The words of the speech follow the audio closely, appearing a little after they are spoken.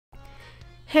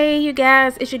Hey you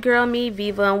guys, it's your girl me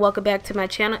Viva, and welcome back to my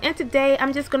channel. And today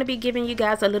I'm just going to be giving you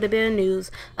guys a little bit of news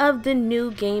of the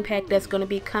new game pack that's going to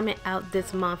be coming out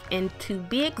this month. And to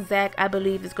be exact, I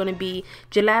believe it's going to be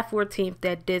July 14th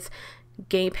that this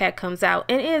game pack comes out,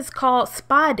 and it is called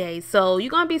Spa Day. So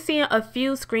you're going to be seeing a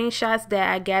few screenshots that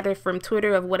I gathered from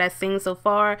Twitter of what I've seen so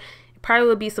far. Probably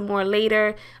will be some more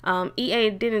later.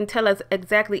 EA didn't tell us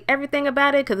exactly everything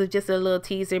about it because it's just a little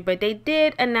teaser, but they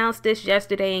did announce this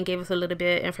yesterday and gave us a little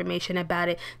bit of information about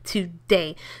it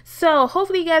today. So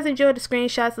hopefully you guys enjoyed the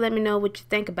screenshots. Let me know what you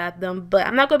think about them, but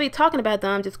I'm not going to be talking about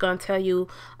them. I'm just going to tell you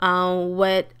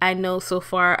what I know so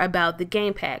far about the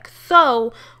game pack.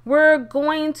 So we're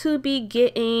going to be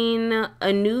getting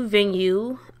a new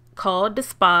venue called the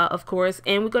Spa, of course,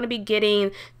 and we're going to be getting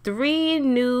 3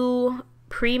 new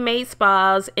pre-made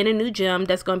spas in a new gym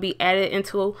that's going to be added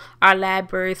into our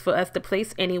libraries for us to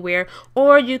place anywhere,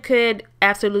 or you could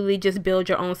absolutely just build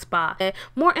your own spa.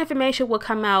 More information will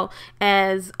come out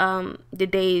as the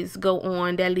days go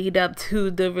on that lead up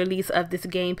to the release of this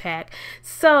game pack.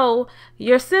 So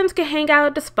your Sims can hang out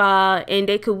at the spa and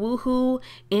they could woohoo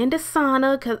in the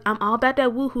sauna, because I'm all about that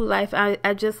woohoo life.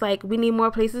 I just like, we need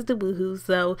more places to woohoo.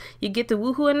 So you get to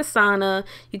woohoo in the sauna,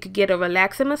 you could get a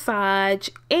relaxing massage,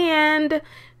 and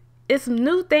it's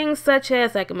new things such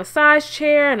as like a massage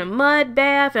chair and a mud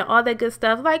bath and all that good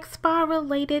stuff, like spa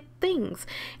related things.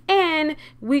 And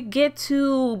we get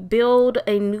to build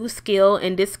a new skill,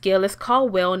 and this skill is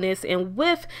called wellness. And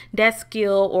with that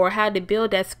skill, or how to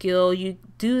build that skill, you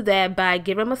do that by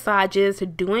giving massages,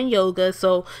 doing yoga.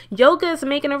 So yoga is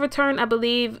making a return. I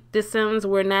believe the Sims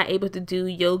were not able to do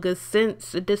yoga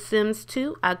since The Sims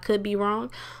 2. I could be wrong.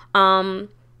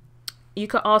 You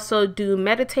could also do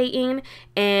meditating,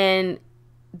 and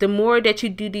the more that you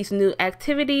do these new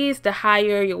activities, the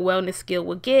higher your wellness skill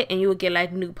will get, and you will get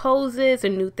like new poses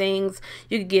and new things.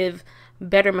 You could give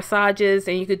better massages,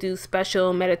 and you could do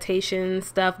special meditation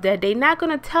stuff that they're not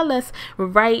going to tell us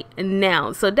right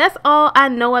now. So that's all I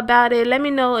know about it. Let me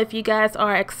know if you guys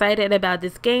are excited about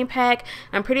this game pack.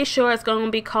 I'm pretty sure it's going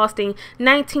to be costing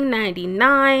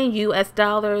 $19.99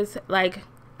 US, like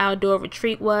Outdoor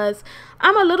Retreat was.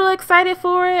 I'm a little excited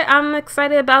for it. I'm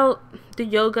excited about the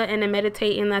yoga and the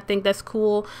meditating. I think that's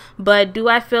cool, but do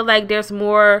I feel like there's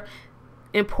more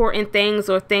important things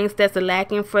or things that's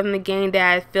lacking from the game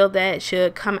that I feel that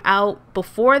should come out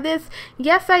before this?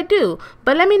 Yes, I do.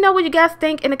 But let me know what you guys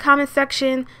think in the comment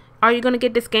section. Are you gonna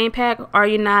get this game pack? Are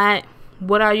you not?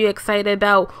 What are you excited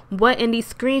about? What in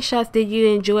these screenshots did you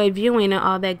enjoy viewing, and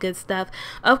all that good stuff?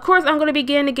 Of course, I'm going to be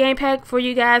getting the game pack for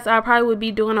you guys. I probably would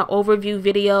be doing an overview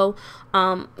video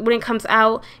when it comes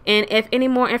out. And if any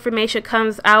more information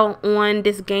comes out on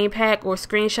this game pack or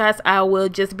screenshots, I will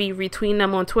just be retweeting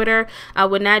them on Twitter. I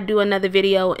would not do another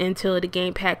video until the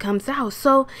game pack comes out.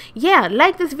 So yeah,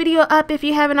 like this video up if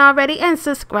you haven't already, and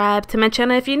subscribe to my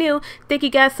channel if you're new. Thank you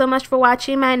guys so much for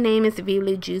watching. My name is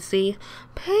Vila Juicy.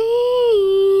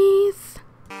 Peace.